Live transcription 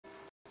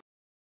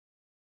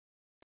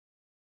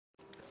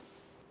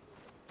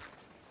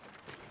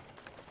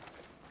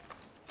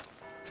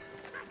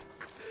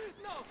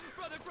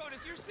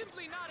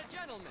simply not a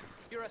gentleman.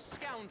 You're a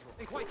scoundrel.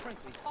 And quite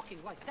frankly, talking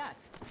like that...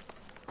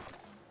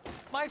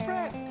 My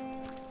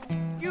friend!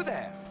 You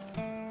there!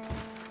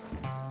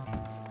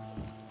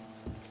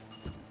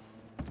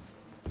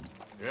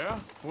 Yeah?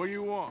 What do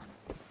you want?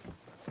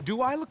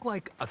 Do I look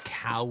like a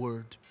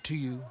coward to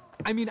you?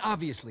 I mean,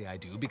 obviously I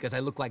do, because I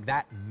look like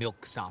that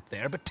milksop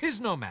there, but 'tis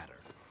no matter.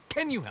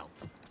 Can you help?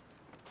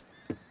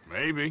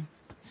 Maybe.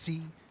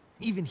 See?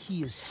 Even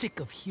he is sick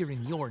of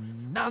hearing your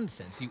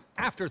nonsense, you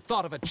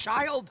afterthought of a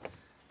child.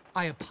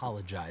 I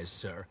apologize,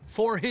 sir,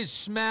 for his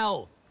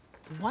smell.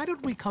 Why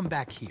don't we come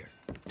back here?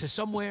 To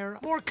somewhere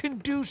more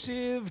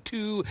conducive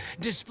to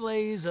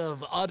displays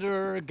of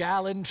utter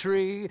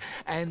gallantry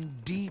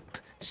and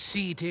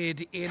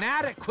deep-seated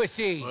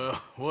inadequacy. Well,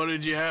 what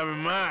did you have in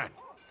mind?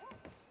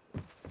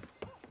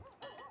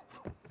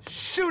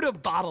 Shoot a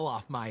bottle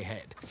off my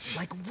head,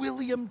 like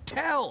William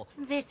Tell.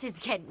 This is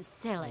getting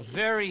silly.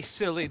 Very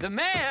silly. The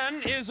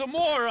man is a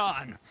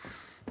moron.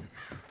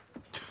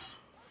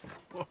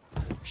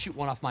 Shoot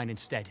one off mine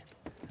instead.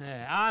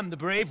 I'm the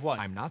brave one.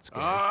 I'm not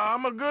scared.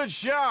 I'm a good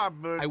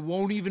shot, but I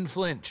won't even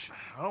flinch.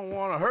 I don't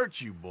want to hurt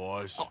you,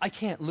 boys. Oh, I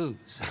can't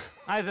lose.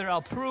 Either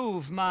I'll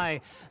prove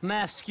my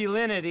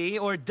masculinity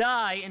or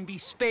die and be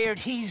spared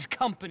his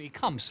company.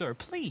 Come, sir,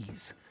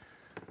 please.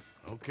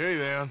 Okay,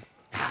 then.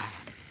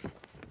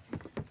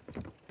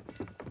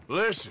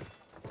 Listen,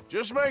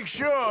 just make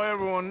sure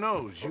everyone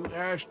knows you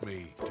asked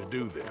me to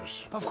do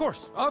this. Of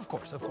course, of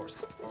course, of course.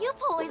 You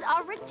boys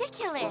are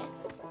ridiculous.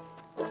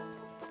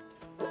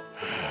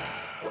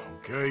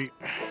 Okay.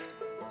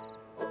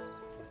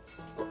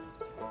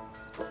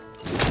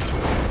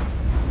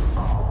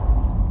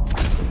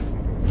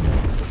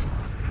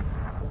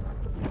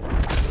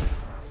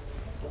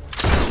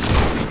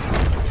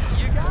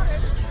 You got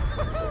it!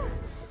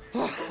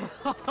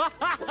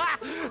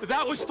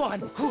 That was fun.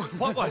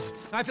 What was?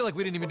 I feel like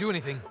we didn't even do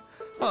anything.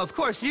 Well, of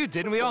course you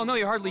didn't. We all know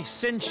you're hardly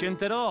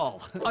sentient at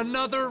all.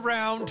 Another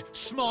round,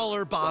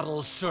 smaller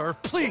bottles, sir,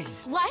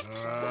 please.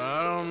 What?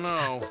 I don't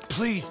know.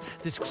 Please,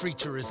 this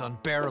creature is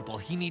unbearable.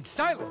 He needs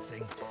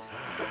silencing.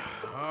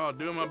 I'll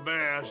do my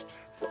best.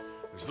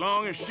 As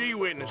long as she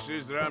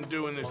witnesses that I'm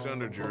doing this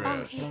under Oh,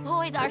 duress. you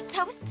boys are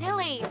so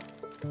silly.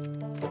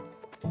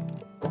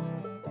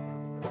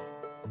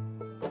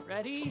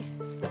 Ready?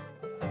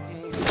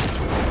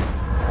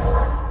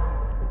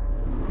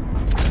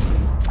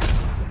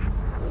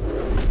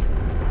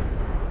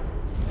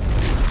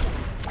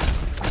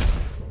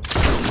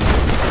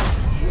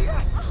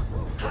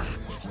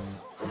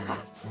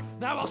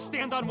 Now I'll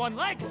stand on one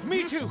leg.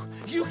 Me too.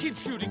 You keep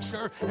shooting,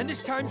 sir, and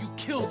this time you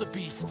kill the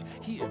beast.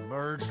 He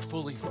emerged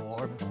fully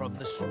formed from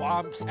the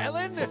swamps,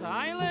 Helen.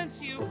 Silence,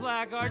 you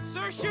blackguard.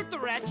 Sir, shoot the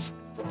wretch.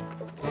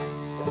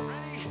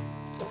 Ready?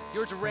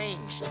 You're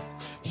deranged.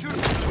 Shoot him.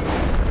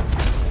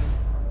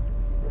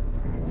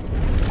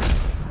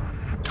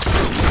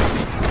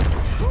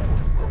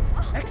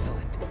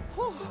 Excellent.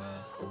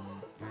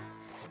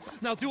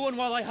 Now do one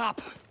while I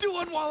hop. Do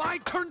one while I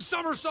turn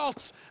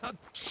somersaults.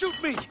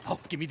 Shoot me. Oh,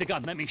 give me the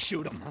gun. Let me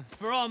shoot him.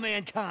 For all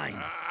mankind.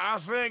 I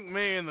think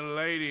me and the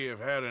lady have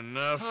had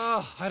enough.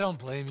 Oh, I don't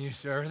blame you,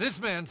 sir. This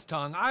man's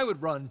tongue, I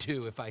would run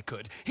too if I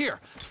could.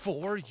 Here,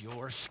 for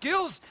your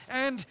skills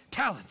and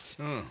talents.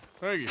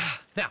 Thank you.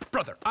 Now,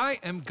 brother, I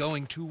am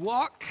going to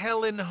walk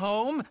Helen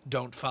home.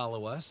 Don't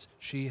follow us.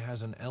 She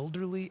has an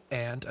elderly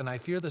aunt, and I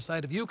fear the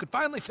sight of you could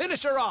finally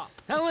finish her off.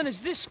 Helen,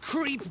 is this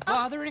creep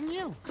bothering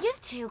you? You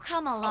two,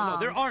 come along. Oh, no,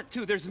 there aren't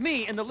two. There's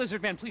me and the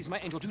lizard man. Please, my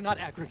angel, do not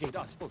aggregate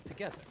us both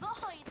together. Boys,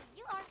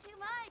 you are too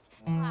much.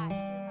 Far too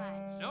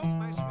much. No,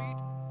 my sweet.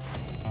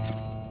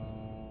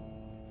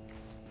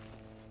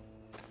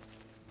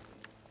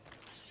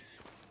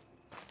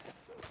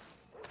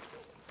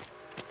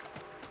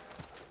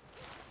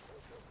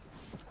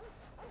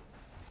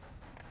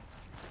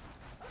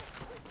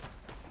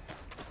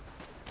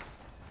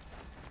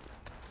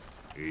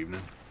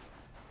 Evening.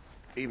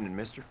 Evening,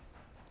 mister.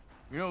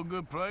 You know a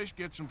good place?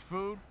 Get some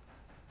food?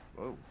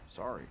 Whoa,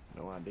 sorry,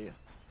 no idea.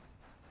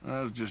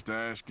 I was just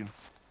asking.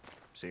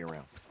 See you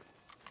around.